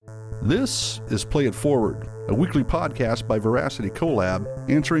This is Play It Forward, a weekly podcast by Veracity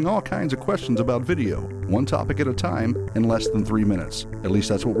Collab, answering all kinds of questions about video, one topic at a time, in less than 3 minutes. At least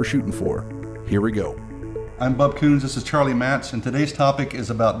that's what we're shooting for. Here we go. I'm Bub Coons, this is Charlie Matz, and today's topic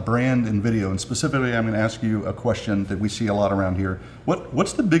is about brand and video. And specifically, I'm going to ask you a question that we see a lot around here.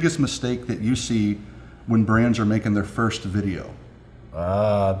 What's the biggest mistake that you see when brands are making their first video?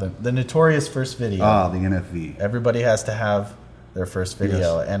 The notorious first video. The NFV. Everybody has to have their first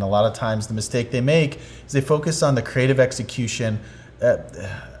video. Yes. And a lot of times the mistake they make is they focus on the creative execution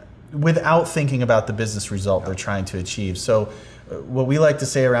without thinking about the business result they're trying to achieve. So what we like to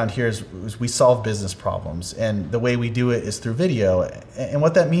say around here is we solve business problems, and the way we do it is through video. And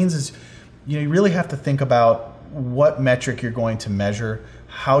what that means is, you really have to think about what metric you're going to measure,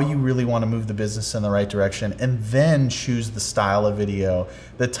 how you really want to move the business in the right direction, and then choose the style of video,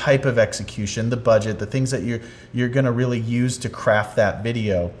 the type of execution, the budget, the things that you're going to really use to craft that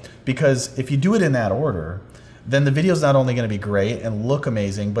video. Because if you do it in that order, then the video is not only going to be great and look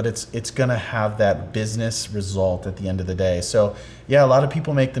amazing, but it's going to have that business result at the end of the day. So yeah, a lot of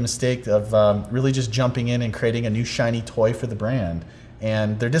people make the mistake of really just jumping in and creating a new shiny toy for the brand,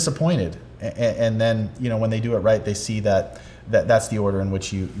 and they're disappointed. And then when they do it right, they see that's the order in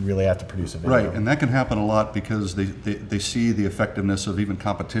which you really have to produce a video. Right, and that can happen a lot because they see the effectiveness of even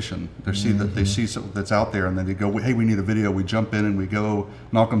competition. They see that they see something that's out there, and then they go, hey, we need a video. We jump in and we go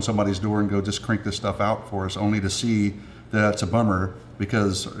knock on somebody's door and go, just crank this stuff out for us, only to see that it's a bummer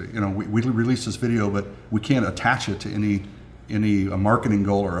because we released this video, but we can't attach it to any marketing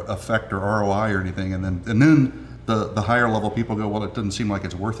goal or effect or ROI or anything. And then the higher level people go, well, it doesn't seem like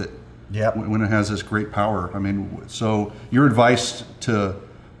it's worth it. Yep. When it has this great power. I mean, so your advice to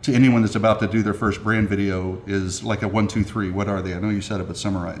anyone that's about to do their first brand video is like a 1, 2, 3. What are they? I know you said it, but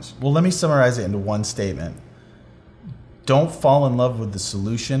summarize. Well, let me summarize it into one statement. Don't fall in love with the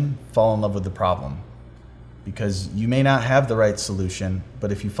solution, fall in love with the problem. Because you may not have the right solution,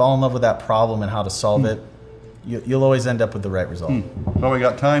 but if you fall in love with that problem and how to solve it, you'll always end up with the right result. Well, we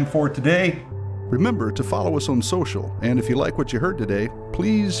got time for today. Remember to follow us on social, and if you like what you heard today,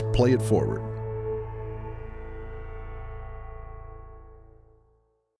 please play it forward.